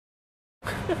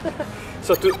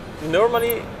So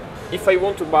normally, if I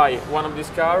want to buy one of these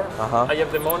cars, I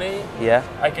have the money. Yeah.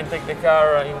 I can take the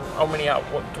car in how many hours?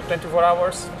 24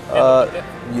 hours?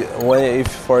 If,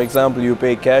 for example, you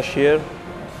pay cash here,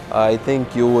 I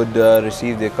think you would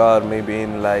receive the car maybe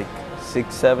in like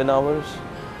 6-7 hours.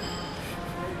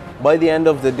 By the end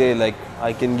of the day, like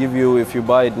I can give you, if you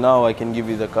buy it now, I can give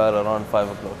you the car around 5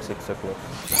 o'clock, 6 o'clock.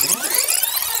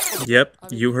 Yep,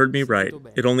 you heard me right.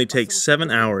 It only takes 7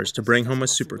 hours to bring home a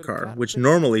supercar, which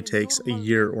normally takes a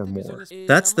year or more.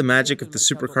 That's the magic of the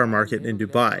supercar market in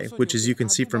Dubai, which, as you can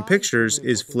see from pictures,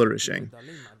 is flourishing.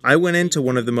 I went into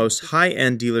one of the most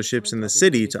high-end dealerships in the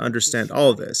city to understand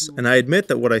all of this, and I admit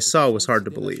that what I saw was hard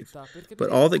to believe. But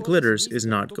all that glitters is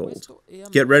not gold.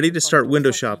 Get ready to start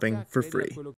window shopping for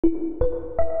free.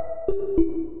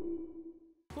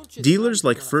 Dealers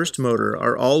like F1rst Motor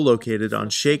are all located on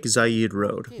Sheikh Zayed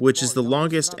Road, which is the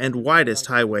longest and widest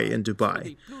highway in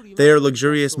Dubai. They are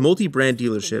luxurious multi-brand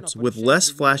dealerships with less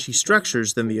flashy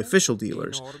structures than the official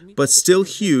dealers, but still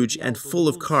huge and full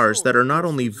of cars that are not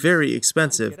only very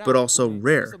expensive but also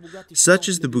rare, such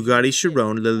as the Bugatti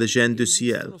Chiron La Légende du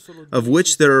Ciel, of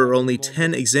which there are only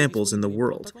 10 examples in the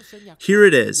world. Here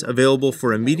it is, available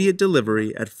for immediate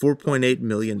delivery at $4.8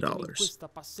 million.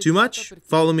 Too much?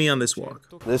 Follow me on this walk.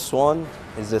 This one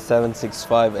is a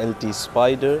 765 LT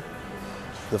Spider,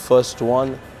 the first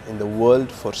one in the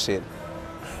world for sale.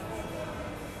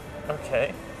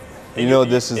 Okay. You know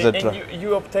this is a track.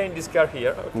 You obtained this car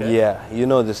here. Okay. Yeah, you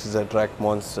know this is a track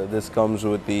monster. This comes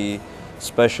with the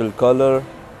special color,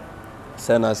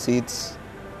 Senna seats.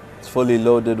 It's fully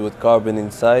loaded with carbon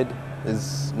inside.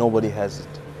 Nobody has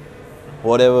it.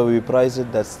 Whatever we price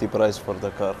it, that's the price for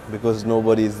the car, because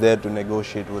nobody is there to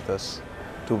negotiate with us,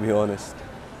 to be honest.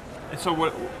 And so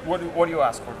what do you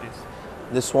ask for this?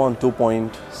 This one,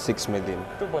 2.6 million.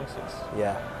 2.6.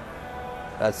 Yeah,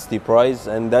 that's the price,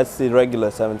 and that's the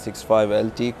regular 765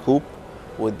 LT coupe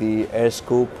with the air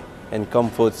scoop and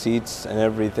comfort seats and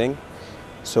everything.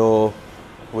 So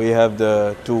we have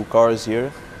the two cars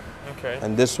here. Okay.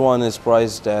 And this one is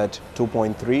priced at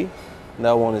 2.3.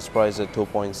 That one is priced at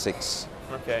 2.6.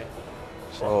 Okay.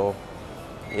 So,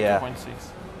 yeah.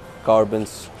 2.6.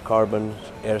 Carbon,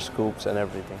 air scoops, and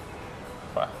everything.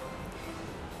 Wow.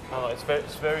 Oh, it's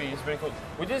very cool.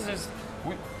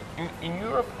 In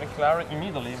Europe, McLaren, in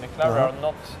Italy, McLaren are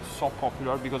not so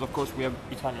popular because, of course, we have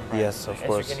Italian brands. Yes, of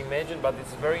course. As you can imagine, but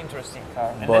it's a very interesting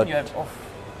car. And but then you have,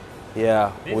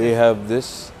 yeah, we have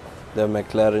this, the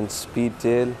McLaren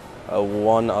Speedtail,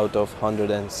 1 out of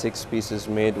 106 pieces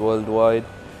made worldwide.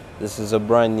 This is a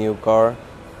brand new car.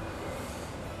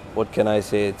 What can I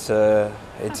say? It's an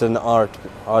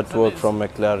artwork from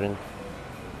McLaren.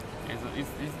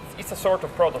 It's a sort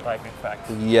of prototype, in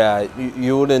fact. Yeah,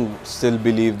 you wouldn't still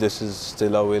believe this is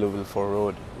still available for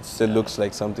road. It still looks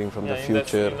like something from the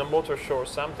future. In a motor show or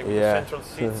something, with the central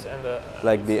seats and the...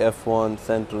 like the F1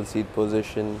 central seat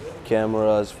position,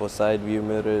 cameras for side view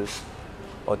mirrors,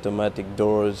 automatic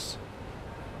doors.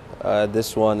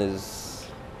 This one is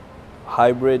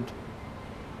hybrid,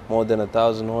 more than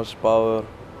 1,000 horsepower,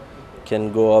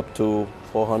 can go up to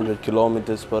 400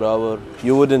 kilometers per hour.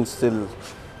 You wouldn't still...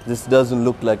 This doesn't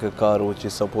look like a car which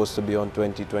is supposed to be on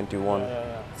 2021.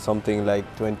 Something like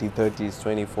 2030s,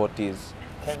 2040s.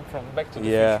 Came from Back to the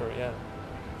Future, yeah.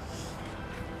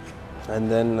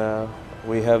 And then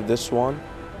we have this one.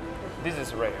 This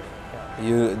is rare.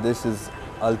 Yeah. This is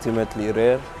ultimately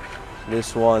rare.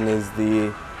 This one is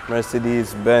the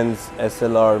Mercedes-Benz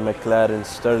SLR McLaren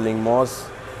Sterling Moss,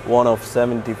 one of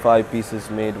 75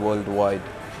 pieces made worldwide.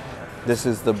 This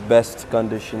is the best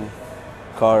condition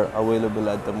car available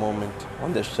at the moment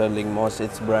on the Sterling Moss.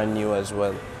 It's brand new as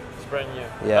well. It's brand new?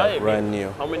 Yeah, brand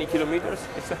new. How many kilometers?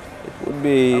 It would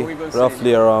be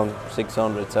roughly around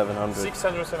 600, 700.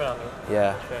 600, 700?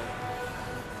 Yeah.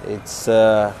 Okay. It's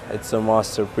a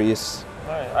masterpiece.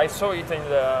 I saw it in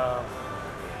the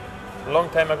long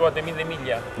time ago at the Mille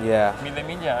Miglia. Yeah. Mille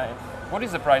Miglia. What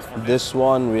is the price for this? This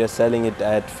one we are selling it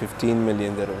at 15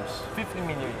 million dirhams. 15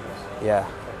 million euros? Yeah.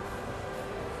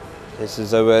 This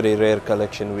is a very rare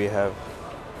collection we have.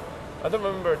 I don't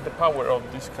remember the power of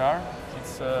this car.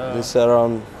 It's this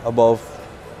around above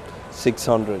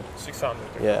 600. 600.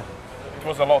 Yeah. It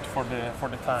was a lot for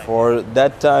the time. For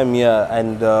that time, yeah,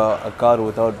 and a car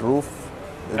without roof.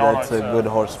 That's a good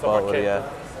horsepower, yeah.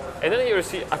 And then you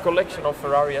see a collection of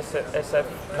Ferrari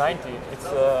SF90. It's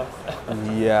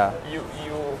yeah.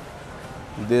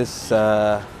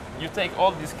 You take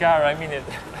all this car. I mean,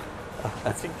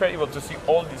 it's incredible to see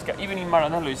all these cars. Even in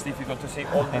Maranello, it's difficult to see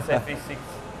all these FE6.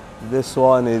 This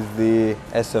one is the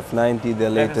SF90, the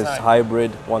latest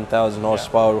hybrid, 1,000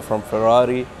 horsepower from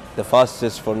Ferrari, the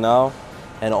fastest for now.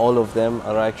 and all of them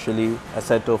are actually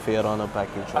Assetto Fiorano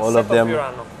package. All of Assetto them,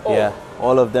 Fiorano. Oh. yeah,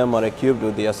 all of them are equipped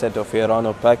with the Assetto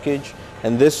Fiorano package.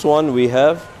 And this one we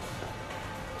have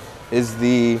is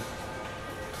the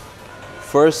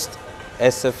first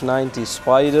SF90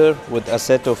 Spider with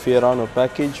Assetto Fiorano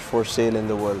package for sale in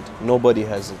the world. Nobody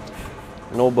has it.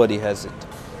 Nobody has it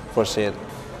for sale.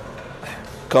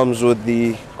 Comes with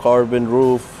the carbon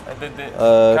roof, carbon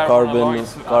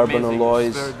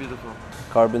alloys, very beautiful.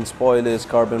 carbon spoilers,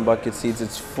 carbon bucket seats.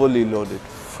 It's fully loaded,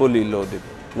 fully loaded.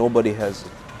 Nobody has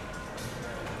it.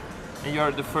 And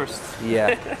you're the first.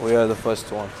 Yeah, we are the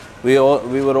first one. We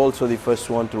were also the first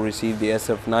one to receive the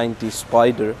SF90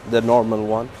 Spider, the normal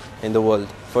one in the world.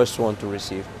 First one to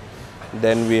receive.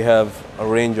 Then we have a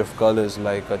range of colors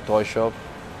like a toy shop.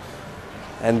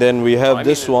 And then we have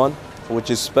this one,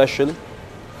 which is special.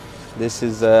 This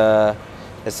is a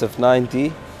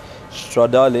SF90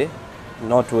 Stradale,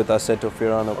 not with Assetto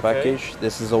Fiorano package.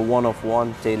 This is a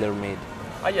one-of-one tailor-made.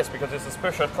 Ah yes, because it's a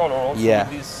special color also. Yeah,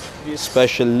 This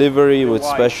special livery with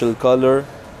white. special color.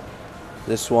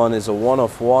 This one is a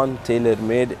one-of-one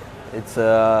tailor-made. It's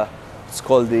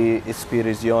called the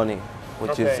Ispirazione,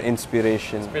 which is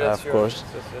inspiration, of course,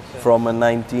 Yes. from a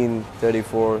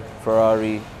 1934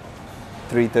 Ferrari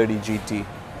 330 GT.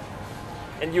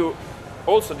 And you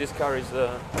also, this car is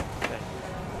okay.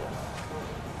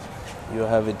 You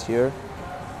have it here.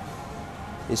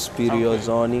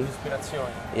 Ispirazione.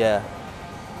 Ispirazioni. Yeah.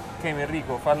 Ok,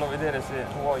 Enrico, fallo vedere se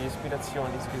vuoi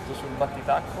ispirazioni scritto sul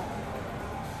battitacco.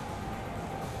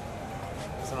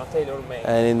 Sono tailor made.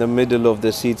 And in the middle of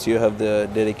the seats you have the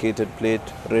dedicated plate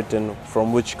written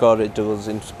from which car it was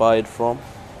inspired from.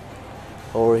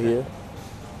 Over here.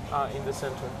 Ah, in the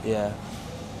center. Yeah.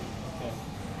 Okay.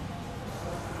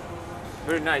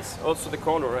 Very nice. Also the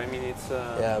color, I mean it's...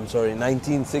 Yeah, I'm sorry,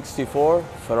 1964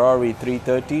 Ferrari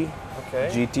 330 Okay.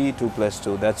 GT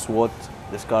 2+2. That's what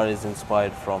this car is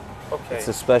inspired from. Okay. It's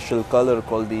a special color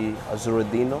called the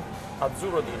Azzurrodino.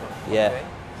 Azzurrodino. Yeah. Okay.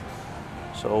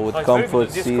 So with No, it's very comfort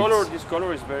good. seats. This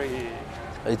color is very...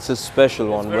 It's a special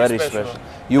It's one, very very special. special.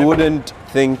 You wouldn't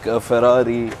think a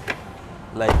Ferrari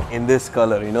like in this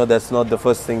color, you know, that's not the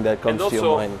first thing that comes And to your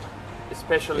also, mind.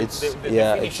 especially It's- the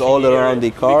yeah, finishing it's all here, around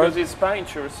the car. Because it's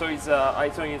puncture, so it's I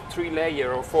think it's 3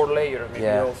 layer or 4 layer maybe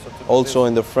Yeah. also. To Also this.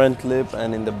 in the front lip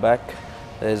and in the back,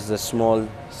 there's the small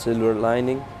silver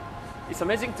lining. It's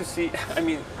amazing to see. I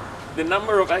mean, the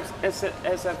number of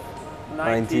SF90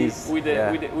 90s, with the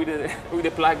yeah. with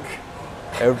the plug.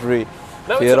 Every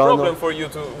Now it's a Fiorano, problem for you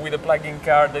with a plug-in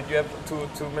car that you have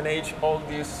to manage all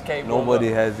these cables.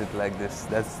 nobody has it like this.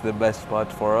 That's the best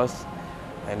part for us.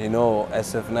 And you know,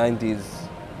 SF90s,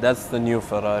 that's the new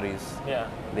Ferraris. Yeah.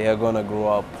 They are gonna grow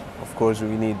up. Of course,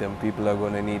 we need them. People are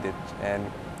gonna need it, and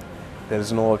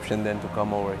there's no option then to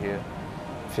come over here.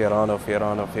 Fiorano,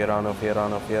 Fiorano, Fiorano,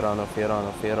 Fiorano, Fiorano,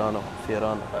 Fiorano, Fiorano,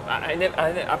 Fiorano.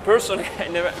 I personally, I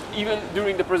never, even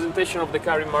during the presentation of the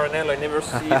car in Maranello, I never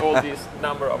see all this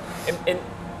number of, and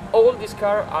all these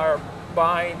cars are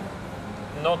by,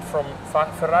 not from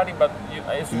Ferrari, but you,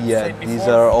 as you Yeah, said before. these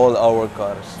are all our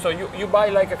cars. So you buy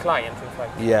like a client, in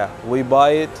fact. Yeah, we buy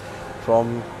it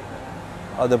from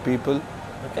other people,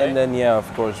 Okay. and then yeah,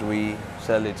 of course, we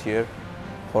sell it here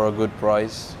for a good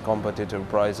price, competitive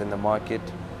price in the market.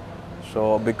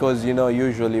 So because you know,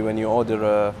 usually when you order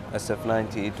a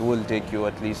SF90, it will take you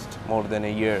at least more than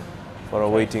a year for a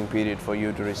waiting period for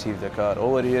you to receive the car.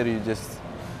 Over here, you just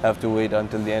have to wait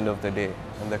until the end of the day,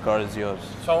 and the car is yours.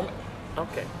 So,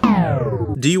 okay.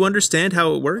 Do you understand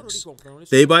how it works?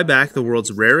 They buy back the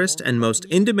world's rarest and most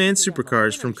in-demand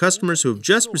supercars from customers who have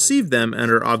just received them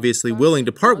and are obviously willing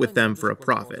to part with them for a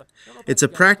profit. It's a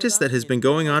practice that has been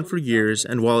going on for years,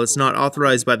 and while it's not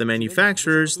authorized by the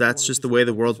manufacturers, that's just the way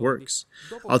the world works.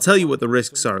 I'll tell you what the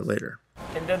risks are later.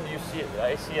 And then you see,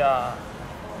 I see a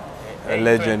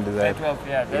legend there. A12,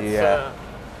 yeah. That's, Yeah.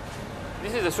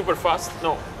 this is a super fast.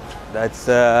 No. That's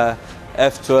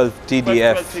F12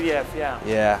 TDF. F12 TDF, yeah.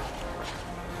 Yeah,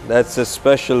 that's a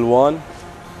special one.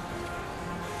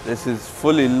 This is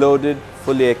fully loaded,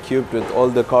 fully equipped with all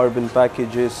the carbon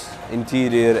packages,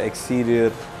 interior,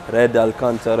 exterior, red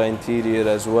Alcantara interior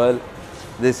as well.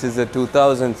 This is a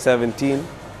 2017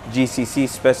 GCC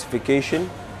specification,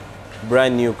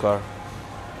 brand new car.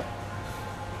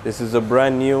 This is a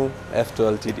brand new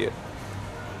F12 TDF.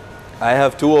 I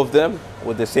have two of them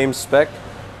with the same spec.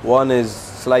 One is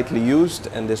slightly used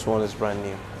and this one is brand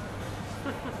new.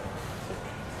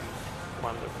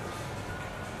 Wonderful.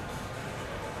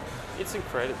 It's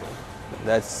incredible.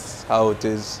 That's how it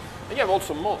is. And you have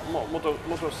also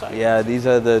motorcycles. Yeah, these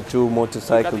are the two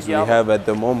motorcycles we have at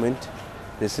the moment.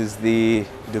 This is the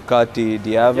Ducati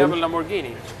Diavel. You have a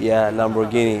Lamborghini. Yeah,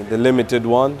 Lamborghini, the limited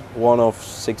one of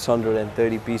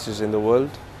 630 pieces in the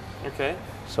world. Okay.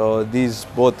 So these,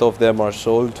 both of them are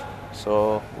sold.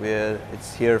 So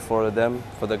it's here for them,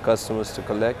 for the customers to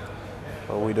collect.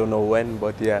 We don't know when,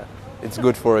 but yeah, it's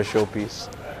good for a showpiece.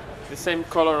 The same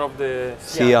color of the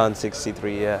Cyan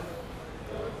 63, yeah.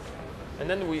 And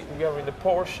then we are in the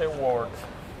Porsche world.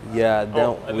 Yeah, a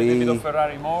little bit of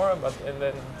Ferrari more, and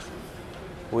then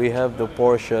we have the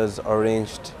Porsches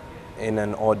arranged in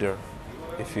an order,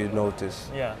 if you notice.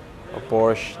 Yeah. A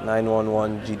Porsche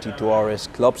 911 GT2 RS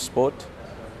Club Sport,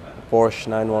 a Porsche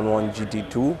 911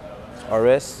 GT2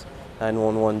 RS,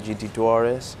 911 GT2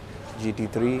 RS,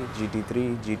 GT3,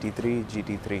 GT3, GT3,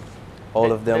 GT3.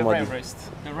 All of them are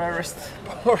the rarest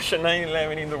Porsche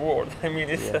 911 in the world. I mean,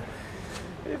 it's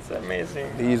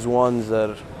amazing. These ones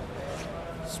are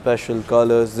special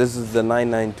colors. This is the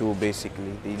 992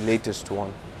 basically, the latest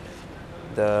one,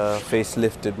 the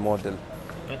facelifted model.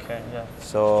 Okay, yeah.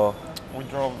 So we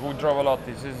drove a lot.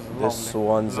 This is lovely. This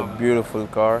one's a beautiful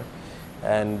car,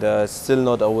 and still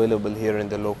not available here in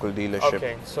the local dealership.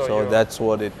 Okay, so that's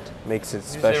what it makes it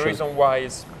special. This is the reason why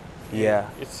it's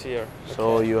here.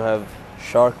 So you have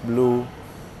shark blue,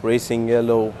 racing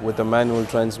yellow with a manual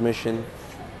transmission,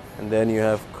 and then you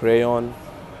have crayon,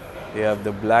 you have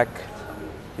the black.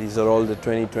 These are all the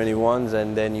 2021s,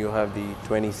 and then you have the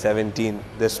 2017,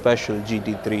 the special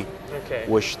GT3,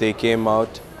 which they came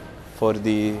out for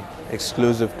the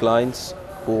exclusive clients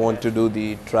who want to do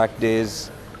the track days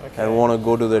and want to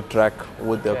go to the track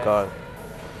with their car.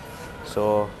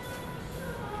 So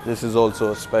this is also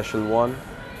a special one.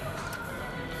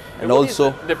 And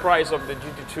also the price of the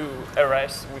GT2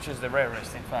 RS, which is the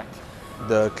rarest, in fact.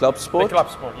 The Club Sport? The Club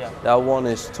Sport, yeah. That one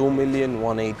is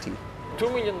 2,180,000.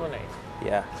 2,180,000.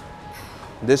 Yeah.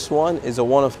 This one is a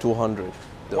 1 of 200.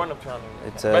 Though. 1 of 200.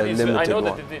 It's a limited one. I know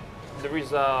that there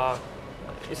is a.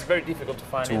 It's very difficult to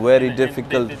find. It's very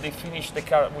difficult. They finish the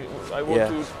car. I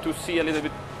want to see a little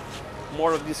bit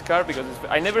more of this car because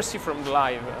I never see from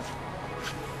live.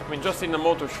 I mean, just in a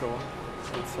motor show.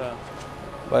 It's.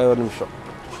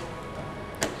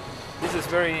 This is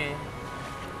very.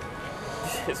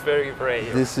 It's very rare.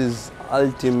 This is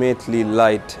ultimately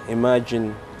light.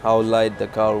 Imagine how light the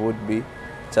car would be.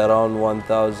 It's around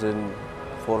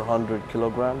 1,400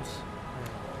 kilograms,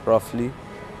 roughly.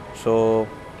 So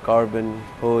carbon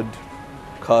hood,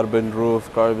 carbon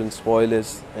roof, carbon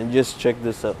spoilers, and just check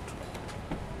this out.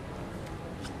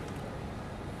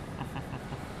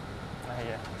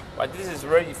 Yeah. But this is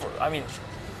ready for, I mean,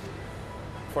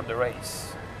 for the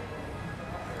race.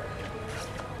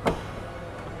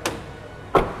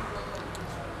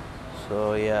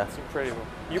 So yeah. It's incredible.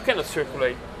 You cannot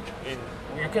circulate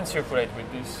you can circulate with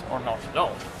this or not?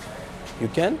 No. You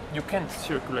can? You can't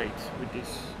circulate with this.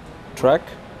 Track?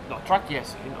 No, track,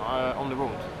 yes, on the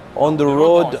road. On the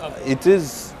road, it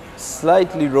is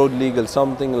slightly road legal,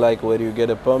 something like where you get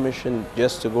a permission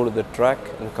just to go to the track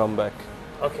and come back.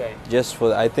 Okay. Just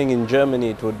for, I think in Germany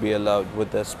it would be allowed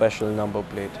with a special number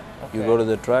plate. Okay. You go to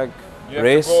the track,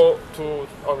 race, to go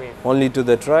to, only to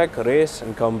the track, race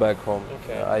and come back home.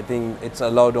 Okay. I think it's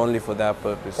allowed only for that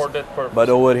purpose. For that purpose. But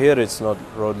over here it's not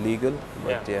road legal.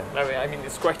 But yeah. I mean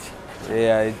it's quite.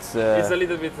 Yeah, it's a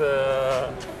little bit.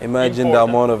 Imagine important. the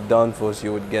amount of downforce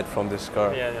you would get from this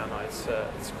car. Yeah, no, it's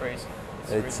crazy.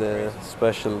 It's really a crazy.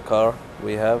 special car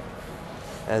we have,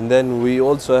 and then we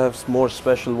also have more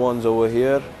special ones over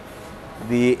here.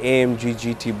 The AMG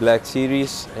GT Black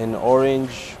Series in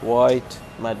orange, white,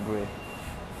 matte grey.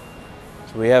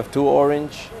 So we have two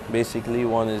orange. Basically,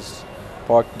 one is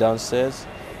parked downstairs.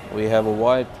 We have a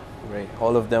white. Great.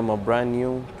 All of them are brand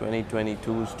new,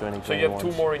 2022s, 2021s. So you have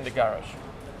two more in the garage?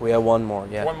 We have one more,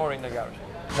 yeah. One more in the garage.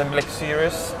 Then Black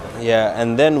Series? Yeah,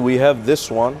 and then we have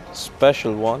this one,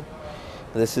 special one.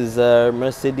 This is a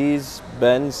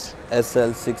Mercedes-Benz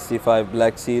SL65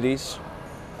 Black Series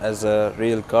as a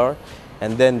real car.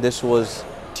 And then this was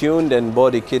tuned and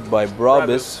body kit by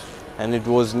Brabus, and it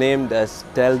was named as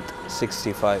Stealth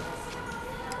 65.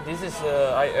 This is,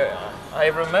 I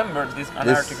remember an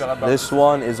article about this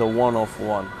one is a one of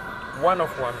one. One of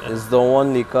one. Yeah. It's the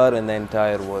only car in the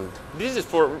entire world. This is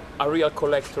for a real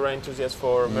collector enthusiast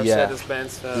for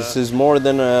Mercedes-Benz. This is more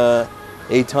than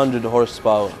 800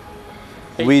 horsepower.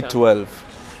 800. V12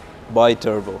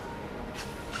 bi-turbo.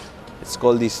 It's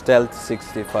called the Stealth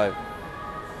 65.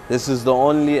 This is the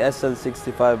only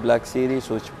SL65 Black Series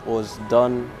which was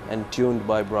done and tuned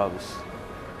by Brabus.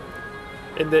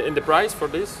 In the price for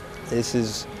this? This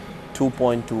is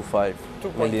 2.25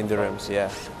 million dirhams, yeah.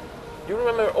 Do you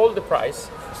remember all the price?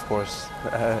 Of course.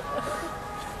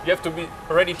 You have to be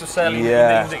ready to sell in the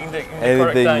correct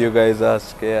anything time. you guys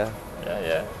ask, yeah.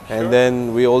 Yeah. And sure.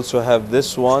 then we also have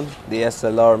this one, the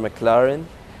SLR McLaren,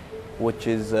 which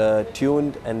is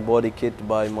tuned and body kit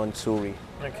by Mansouri.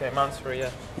 Okay, Mansouri,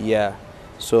 yeah. Yeah.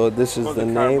 So this is All the the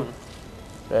name,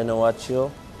 carbon.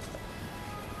 Renovaccio.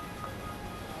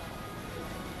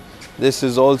 This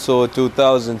is also a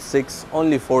 2006,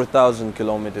 only 4,000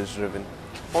 kilometers driven.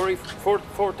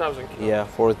 4,000 kilos. Yeah,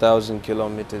 4,000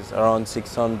 kilometers, around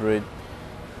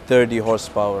 630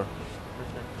 horsepower.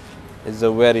 It's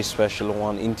a very special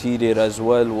one. Interior as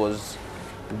well was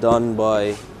done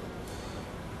by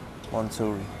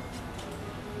Mansouri.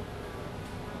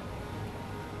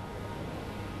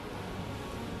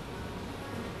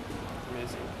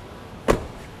 Amazing.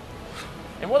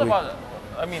 And what about,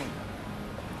 I mean,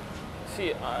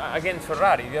 see, again,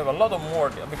 Ferrari, you have a lot of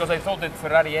more, because I thought that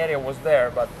Ferrari area was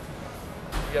there, but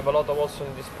you have a lot of also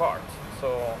in this part.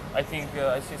 So I think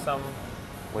I see some...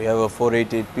 We have a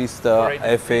 488 Pista,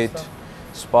 488 F8 Pista.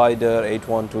 Spider,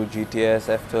 812 GTS,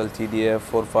 F12 TDF,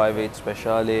 458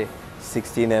 Speciale,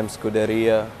 16M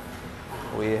Scuderia.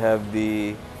 We have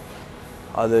the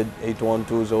other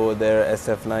 812s over there,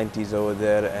 SF90s over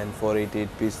there, and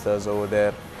 488 Pistas over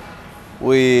there.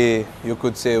 You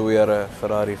could say we are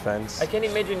Ferrari fans. I can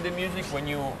imagine the music when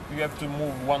you have to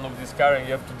move one of these cars and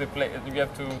you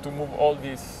have to move all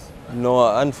these.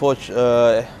 No,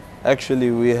 unfortunately,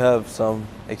 actually we have some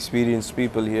experienced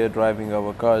people here driving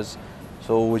our cars,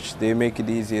 so which they make it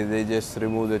easier. They just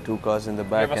remove the two cars in the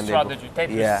back You have a and strategy,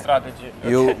 Tetris strategy.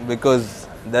 You because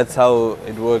that's how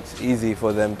it works. Easy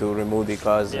for them to remove the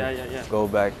cars and go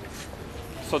back.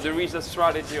 So there is a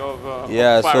strategy of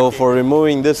yeah. of So parking. for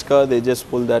removing this car, they just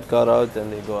pull that car out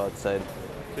and they go outside.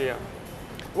 Yeah.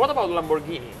 What about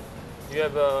Lamborghini? You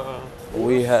have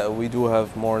We do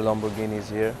have more Lamborghinis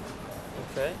here.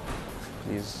 okay.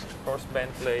 Please. Of course,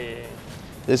 Bentley.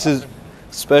 This is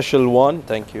special one.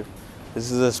 Thank you.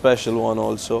 This is a special one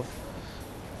also.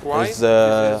 Why? It's,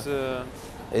 This is,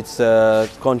 It's a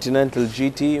Continental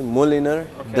GT Mulliner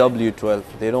W12.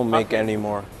 They don't make Okay.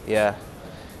 anymore. Yeah.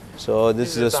 So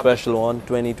this is a special one,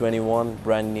 2021,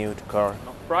 brand new car.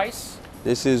 price?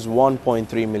 This is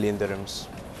 1.3 million dirhams.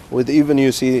 With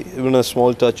you see even a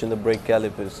small touch in the brake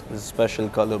calipers. This is special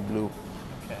color blue.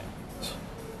 Okay.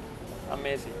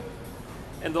 Amazing.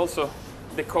 And also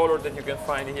the color that you can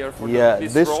find here for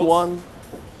this Rolls.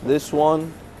 This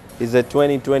one is a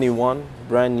 2021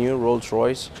 brand new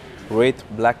Rolls-Royce Wraith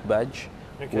Black Badge,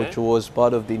 which was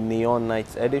part of the Neon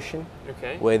Nights edition,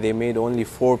 where they made only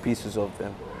 4 pieces of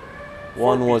them.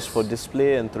 One was for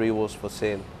display and 3 was for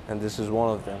sale, and this is one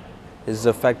of them. This is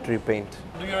a factory paint.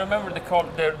 Do you remember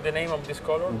the name of this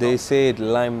color? They say it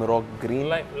lime rock green.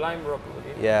 Lime rock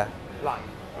green? Yeah. Lime.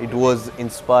 It was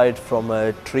inspired from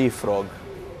a tree frog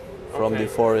from the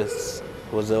forests.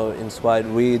 It was inspired.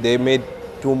 They made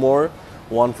 2 more,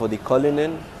 one for the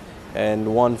Cullinan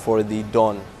and one for the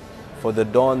Dawn. For the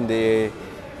Dawn, they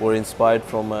were inspired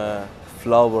from a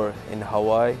flower in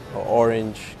Hawaii, or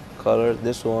orange color.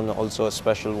 This one also a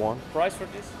special one. Price for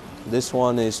this? This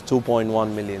one is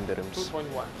 2.1 million dirhams.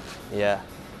 2.1. Yeah.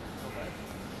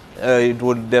 It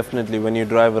would definitely, when you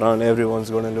drive around,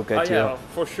 everyone's going to look at you. Yeah,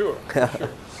 for sure. For sure.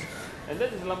 And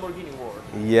that is Lamborghini world.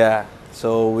 Yeah.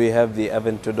 So we have the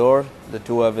Aventador, the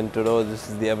 2 Aventador. This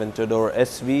is the Aventador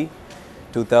SV,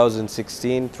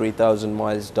 2016, 3,000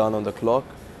 miles done on the clock.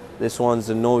 This one's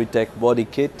a Novitec body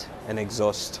kit and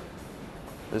exhaust.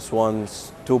 This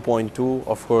one's 2.2.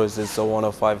 Of course, it's a 1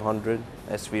 of 500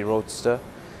 SV Roadster.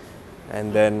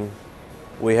 And then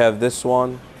we have this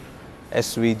one,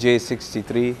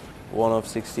 SVJ63, 1 of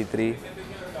 63.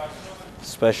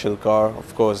 Special car.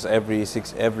 Of course, every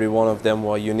one of them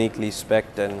were uniquely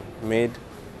spec'd and made.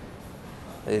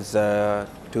 It's a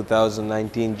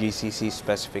 2019 GCC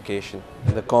specification.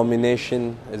 The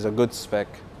combination is a good spec.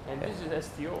 And this is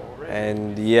STO already.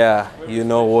 And yeah, you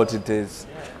know what it is.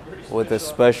 With a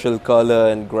special color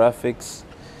and graphics.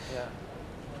 Yeah.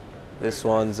 This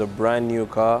one's a brand new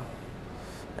car.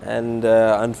 And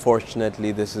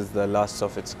unfortunately, this is the last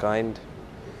of its kind.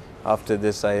 After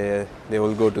this, they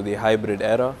will go to the hybrid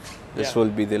era. This will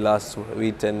be the last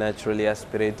V10 naturally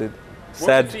aspirated.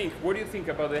 Sad. What do you think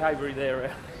about the hybrid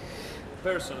era,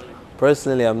 personally?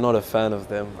 Personally, I'm not a fan of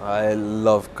them. I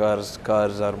love cars.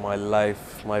 Cars are my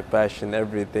life, my passion,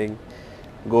 everything.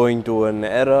 Going to an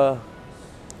era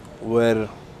where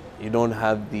you don't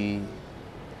have the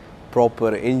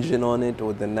proper engine on it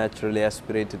with the naturally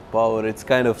aspirated power. It's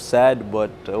kind of sad, but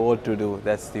what to do?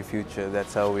 That's the future.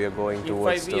 That's how we are going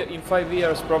towards. In 5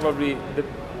 years, probably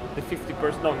the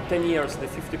 50%, no, 10 years, the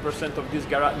 50% of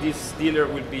this dealer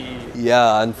will be...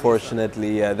 Yeah,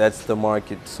 unfortunately, yeah, that's the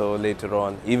market. So later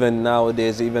on, even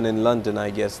nowadays, even in London, I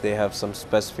guess they have some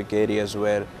specific areas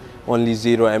where only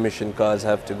zero emission cars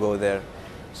have to go there.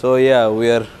 So yeah, we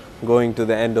are going to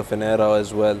the end of an era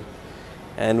as well.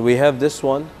 And we have this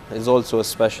one, is also a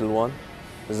special one.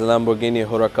 It's a Lamborghini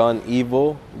Huracan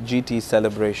Evo GT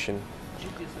Celebration.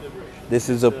 This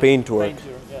is a paintwork,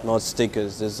 not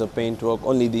stickers. This is a paintwork.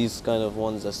 Only these kind of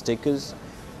ones are stickers.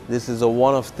 This is a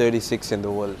one of 36 in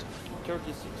the world.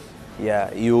 36.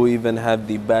 Yeah, you even have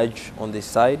the badge on the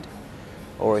side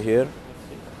over here.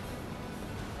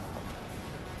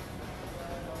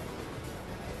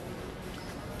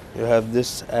 You have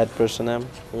this at Personam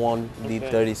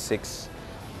 1D36.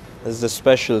 This is a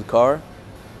special car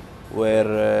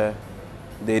where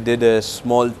they did a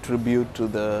small tribute to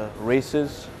the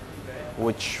races,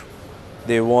 which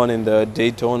they won in the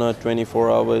Daytona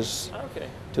 24 hours,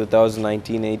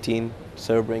 2019-18,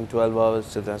 Sebring 12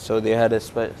 hours. So they had a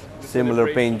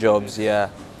similar paint jobs, yeah.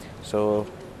 So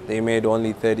they made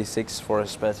only 36 for a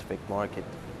specific market.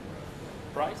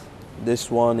 Price? This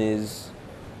one is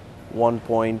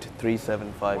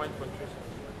 1.375.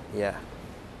 Yeah.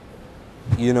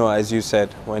 You know, as you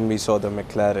said, when we saw the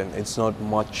McLaren, it's not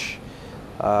much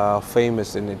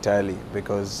famous in Italy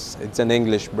because it's an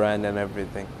English brand and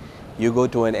everything. You go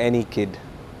to any kid,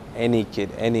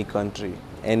 any country,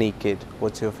 any kid,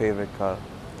 what's your favorite car?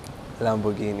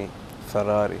 Lamborghini,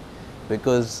 Ferrari.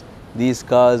 Because these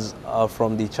cars are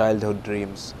from the childhood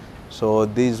dreams. So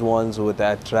these ones with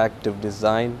attractive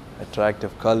design,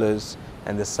 attractive colors,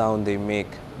 and the sound they make,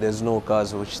 there's no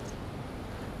cars which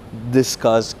this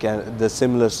cars can, the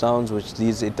similar sounds which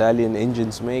these Italian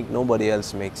engines make, nobody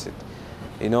else makes it.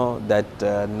 You know, that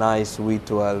nice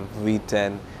V12,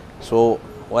 V10. So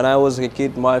when I was a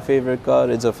kid, my favorite car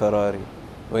is a Ferrari.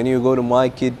 When you go to my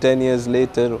kid 10 years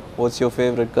later, what's your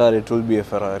favorite car? It will be a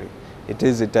Ferrari. It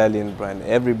is Italian brand,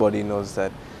 everybody knows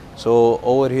that. So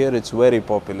over here it's very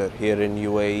popular. Here in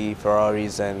UAE,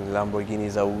 Ferraris and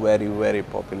Lamborghinis are very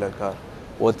popular car.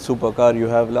 What supercar you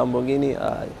have Lamborghini?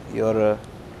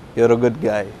 You're a good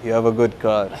guy. You have a good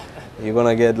car. You're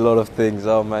gonna get a lot of things.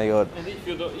 Oh my God. And if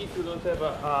you don't have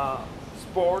a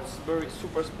sports, very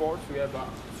super sports, we have a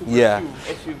super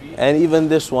SUV. And even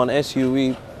this one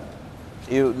SUV,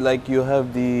 you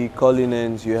have the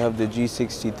Cullinans, you have the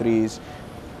G63s,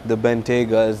 the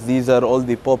Bentegas. These are all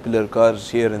the popular cars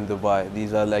here in Dubai.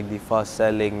 These are like the fast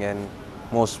selling, and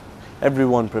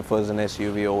everyone prefers an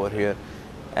SUV over here.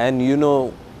 And you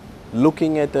know,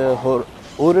 looking at a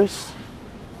Urus,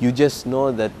 you just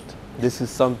know that this is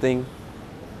something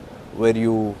where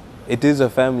it is a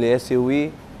family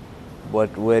SUV,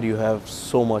 but where you have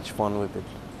so much fun with it.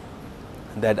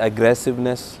 That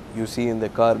aggressiveness you see in the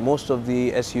car, most of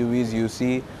the SUVs you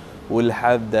see will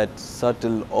have that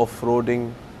subtle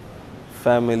off-roading,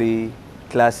 family,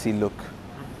 classy look.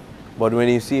 But when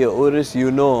you see a Urus, you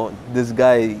know this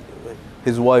guy,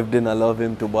 his wife didn't allow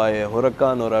him to buy a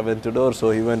Huracan or Aventador,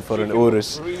 so he went for an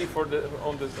Urus. Really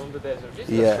on the desert. This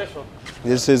is special.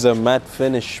 This is a matte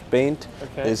finish paint.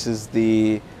 Okay. This is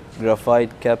the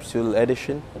graphite capsule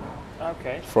edition.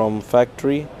 Okay. From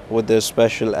factory with the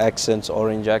special accents,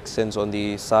 orange accents on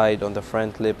the side, on the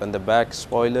front lip and the back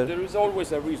spoiler. There is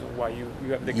always a reason why you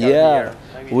have the car here.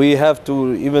 I mean, we have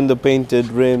to, even the painted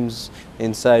rims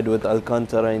inside with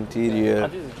Alcantara interior.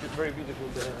 This is very beautiful.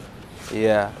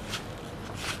 Yeah.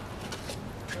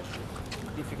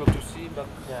 Difficult to see, but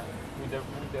yeah,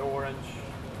 with the orange.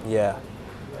 Yeah.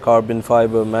 Carbon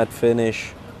fiber matte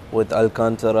finish with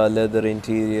Alcantara leather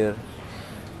interior.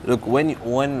 Look,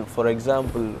 when for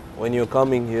example, when you're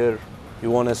coming here, you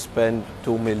want to spend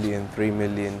 2 million, 3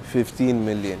 million, 15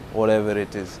 million, whatever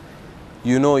it is.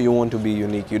 You know you want to be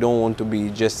unique. You don't want to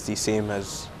be just the same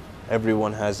as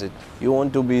everyone has it. You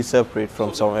want to be separate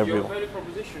from everyone. Your value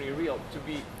proposition is real. To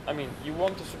be, I mean, you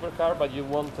want a supercar, but you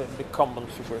want the common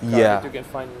supercar that you can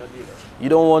find in a dealer. You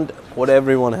don't want what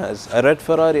everyone has. A red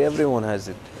Ferrari, everyone has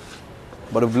it.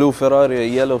 But a blue Ferrari, a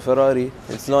yellow Ferrari,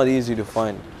 it's not easy to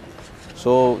find.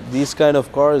 So these kind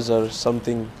of cars are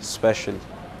something special,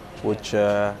 which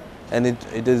and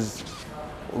it is.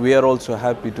 We are also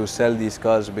happy to sell these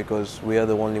cars because we are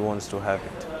the only ones to have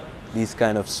it. These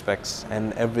kind of specs,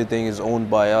 and everything is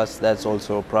owned by us. That's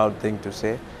also a proud thing to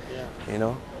say, you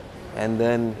know. And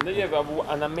then you have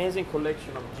an amazing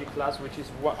collection of G-Class, which is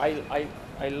what I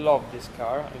love this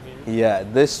car. I mean, yeah,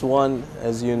 this one,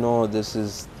 as you know, this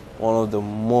is one of the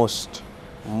most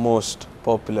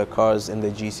popular cars in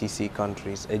the GCC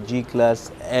countries. A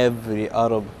G-Class, every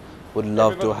Arab would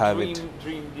love to have it.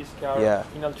 Dream this car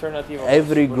in alternative.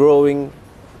 Every growing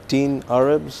teen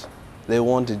Arabs, they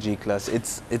want a G-Class.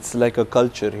 It's like a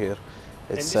culture here.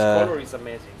 It's, and this color is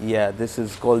amazing. Yeah, this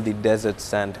is called the desert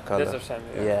sand color. Desert sand,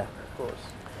 Yeah. Of course.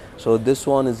 So this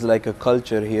one is like a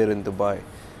culture here in Dubai.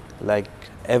 Like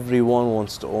everyone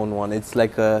wants to own one. It's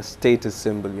like a status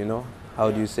symbol, you know? How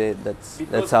do you say it?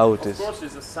 That's how it is. Of course,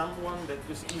 it's a someone that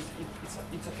it's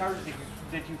a car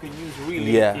that you can use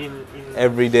really in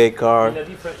everyday car.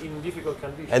 In difficult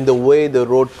conditions. And the way the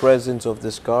road presence of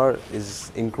this car is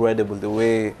incredible. The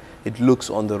way it looks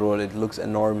on the road, it looks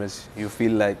enormous. You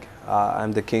feel like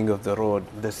I'm the king of the road.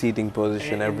 The seating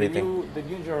position, everything. The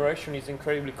new generation is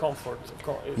incredibly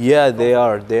Yeah, they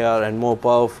are, and more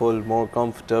powerful, more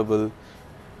comfortable,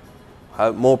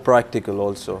 more practical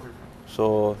also.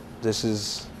 So this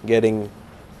is getting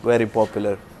very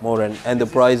popular, more and the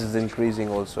price is increasing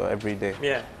also every day.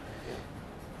 Yeah.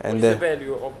 And what is the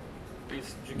value of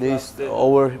this G-Class?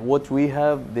 Over what we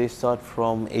have, they start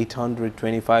from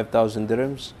 825,000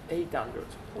 dirhams. 800.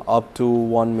 Up to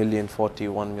 1,040,000,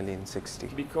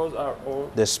 1,060,000. Because are all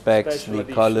the specs, the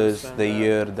colors, the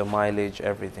year, the mileage,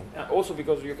 everything. Also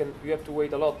because you have to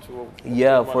wait a lot to.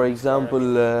 Yeah, for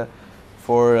example,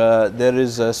 there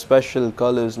is special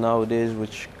colors nowadays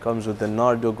which comes with the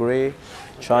Nardo Grey,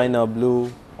 China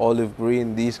Blue, Olive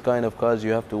Green. These kind of cars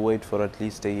you have to wait for at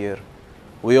least a year.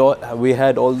 We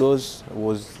had all those.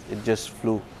 It just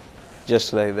flew,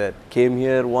 just like that. Came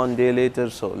here, 1 day later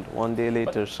sold. 1 day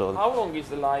later sold. How long is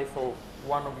the life of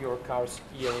one of your cars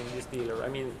here in this dealer? I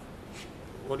mean,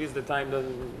 what is the time that?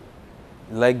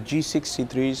 Like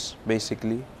G63s,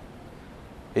 basically.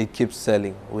 It keeps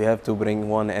selling. We have to bring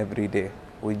one every day.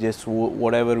 We just,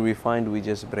 whatever we find, we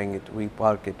just bring it. We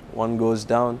park it. One goes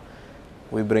down,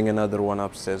 we bring another one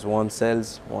upstairs. One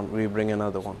sells, we bring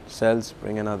another one. Sells,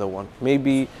 bring another one.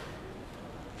 Maybe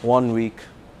 1 week,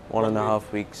 one and a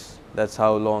half weeks. That's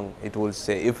how long it will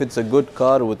stay. If it's a good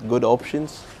car with good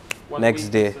options, next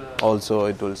day also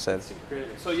it will sell.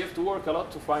 So you have to work a lot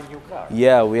to find new cars.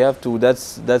 Yeah, we have to.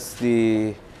 That's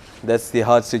the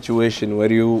hard situation where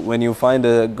when you find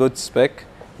a good spec,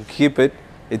 you keep it,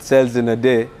 it sells in a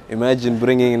day. Imagine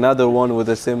bringing another one with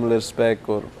a similar spec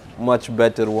or much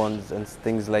better ones and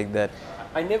things like that.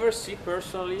 I never see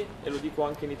personally, e lo dico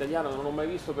anche in italiano, non ho mai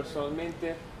visto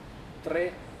personalmente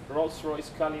 3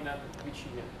 Rolls-Royce Cullinan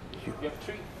vicine. You have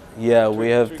 3? Yeah, we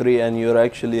have 3 and you're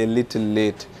actually a little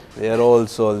late. They are all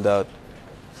sold out.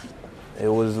 It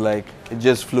was like, it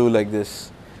just flew like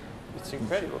this. It's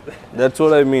incredible. That's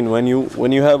what I mean. When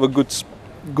you have a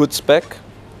good spec,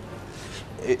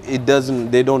 it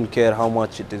doesn't. They don't care how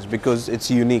much it is because it's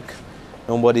unique.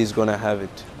 Nobody's gonna have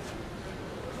it.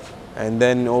 And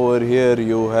then over here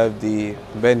you have the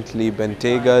Bentley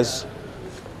Bentegas.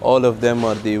 All of them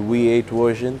are the V8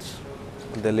 versions,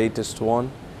 the latest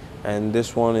one. And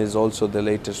this one is also the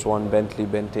latest one, Bentley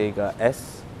Bentayga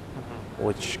S,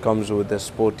 which comes with the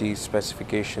sporty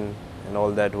specification and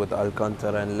all that with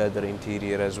Alcantara and leather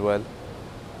interior as well.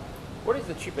 What is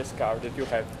the cheapest car that you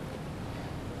have?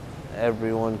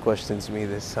 Everyone questions me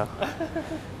this. No,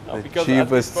 the because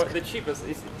cheapest. The cheapest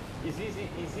is easy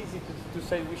to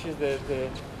say which is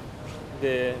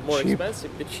the more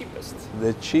expensive, the cheapest.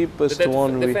 The cheapest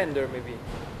one. The Defender maybe.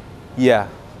 Yeah,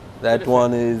 that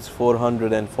one is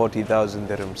 440,000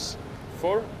 dirhams.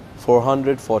 For?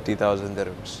 440,000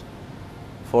 dirhams.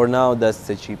 For now, that's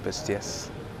the cheapest, yes.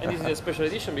 And this is a special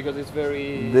edition because it's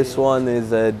very... This one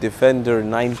is a Defender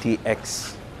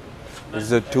 90X.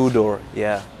 It's a 2-door,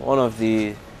 yeah. One of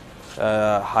the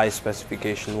high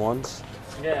specification ones.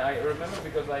 Yeah, I remember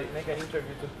because I make an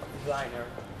interview to designer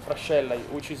Frascella,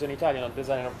 which is an Italian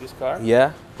designer of this car.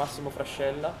 Yeah. Massimo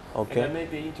Frascella. Okay. And I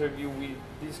made the interview with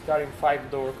this car in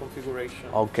 5-door configuration.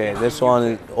 Okay, this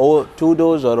one, 2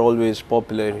 doors are always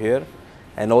popular here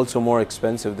and also more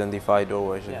expensive than the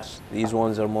 5-door versions. Yeah. These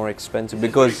ones are more expensive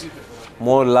because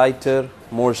more lighter,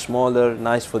 more smaller,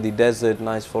 nice for the desert,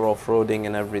 nice for off-roading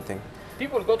and everything.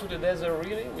 People go to the desert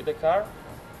really with the car?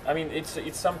 I mean, it's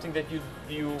something that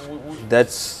you would...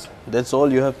 That's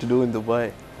all you have to do in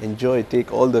Dubai. Enjoy,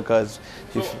 take all the cars.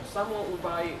 So someone will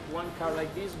buy one car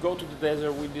like this, go to the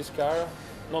desert with this car,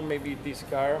 not maybe this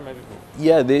car, maybe...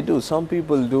 Yeah, they do. Some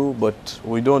people do, but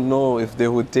we don't know if they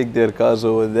would take their cars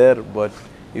over there. But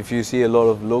if you see a lot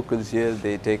of locals here,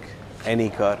 they take any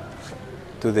car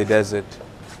to the desert.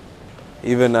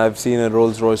 Even I've seen a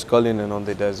Rolls-Royce Cullinan on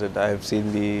the desert. I've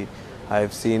seen a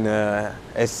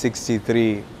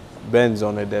S63 Benz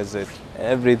on a desert.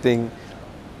 Everything,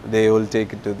 they will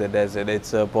take it to the desert.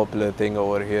 It's a popular thing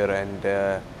over here, and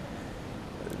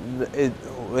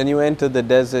when you enter the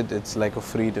desert, it's like a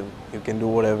freedom. You can do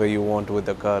whatever you want with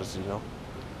the cars, you know.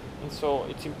 And so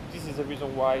this is the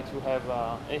reason why to have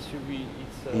SUV.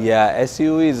 Yeah,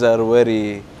 SUVs are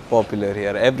very popular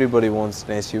here. Everybody wants an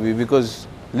SUV because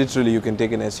literally you can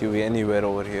take an SUV anywhere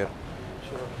over here.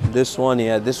 Sure. This one,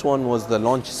 yeah, this one was the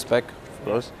launch spec, of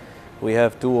course. We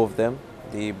have two of them,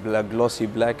 the glossy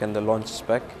black and the launch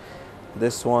spec.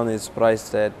 This one is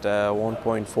priced at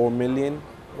 1.4 million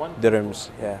dirhams,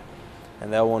 yeah.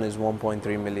 And that one is 1.3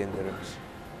 million dirhams.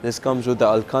 This comes with the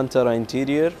Alcantara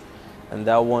interior, and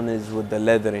that one is with the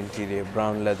leather interior,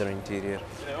 brown leather interior.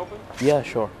 Can I open? Yeah,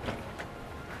 sure.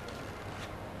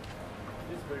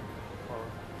 This is very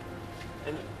powerful.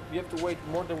 And you have to wait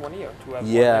more than 1 year to have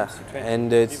Yeah, one MC20.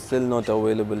 and it's still not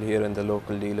available here in the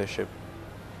local dealership.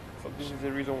 So this is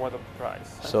the reason why the price.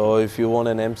 So if you want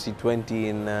an MC20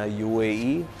 in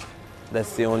UAE,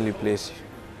 that's the only place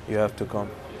you have to come.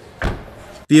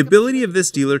 The ability of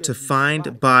this dealer to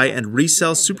find, buy, and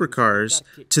resell supercars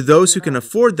to those who can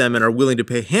afford them and are willing to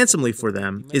pay handsomely for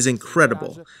them is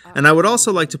incredible. And I would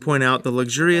also like to point out the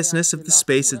luxuriousness of the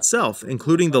space itself,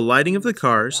 including the lighting of the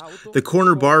cars, the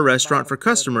corner bar restaurant for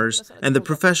customers, and the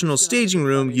professional staging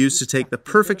room used to take the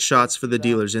perfect shots for the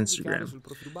dealer's Instagram.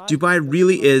 Dubai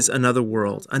really is another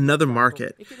world, another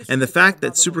market, and the fact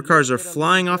that supercars are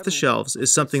flying off the shelves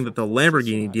is something that the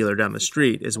Lamborghini dealer down the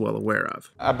street is well aware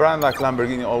of. A brand like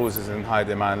Lamborghini always is in high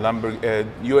demand.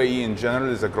 UAE in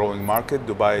general is a growing market.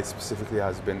 Dubai specifically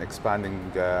has been expanding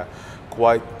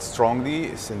quite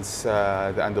strongly since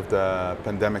the end of the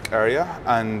pandemic area,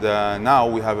 and now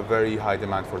we have a very high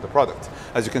demand for the product.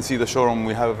 As you can see, the showroom,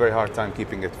 we have a very hard time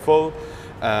keeping it full.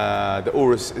 The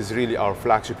Urus is really our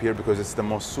flagship here because it's the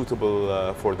most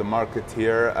suitable for the market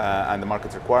here and the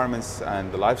market requirements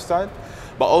and the lifestyle.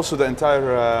 But also the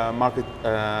entire market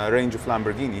range of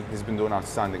Lamborghini has been doing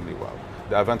outstandingly well.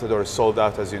 The Aventador is sold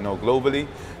out, as you know, globally.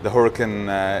 The Huracan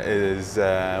is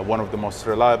one of the most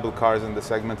reliable cars in the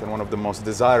segment and one of the most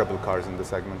desirable cars in the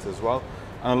segment as well.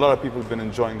 And a lot of people have been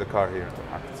enjoying the car here in the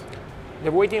market.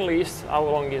 The waiting list, how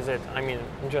long is it? I mean,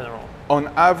 in general? On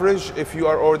average, if you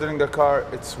are ordering a car,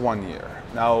 it's 1 year.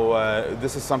 Now,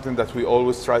 this is something that we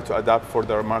always try to adapt for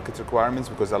their market requirements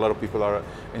because a lot of people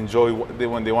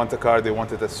when they want a car, they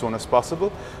want it as soon as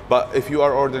possible. But if you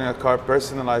are ordering a car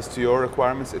personalized to your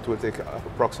requirements, it will take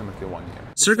approximately 1 year.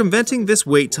 Circumventing this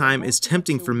wait time is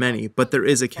tempting for many, but there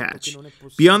is a catch.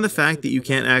 Beyond the fact that you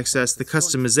can't access the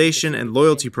customization and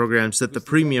loyalty programs that the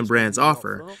premium brands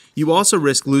offer, you also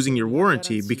risk losing your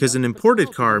warranty because an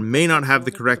imported car may not have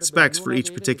the correct specs for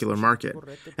each particular market.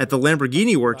 At the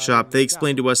Lamborghini workshop, they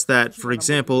explained to us that, for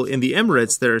example, in the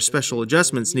Emirates there are special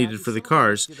adjustments needed for the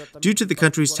cars due to the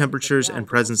country's temperatures and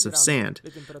presence of sand.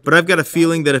 But I've got a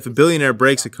feeling that if a billionaire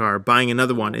breaks a car, buying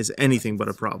another one is anything but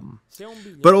a problem.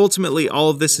 But ultimately,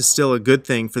 all of this is still a good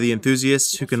thing for the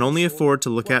enthusiasts who can only afford to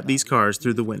look at these cars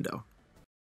through the window.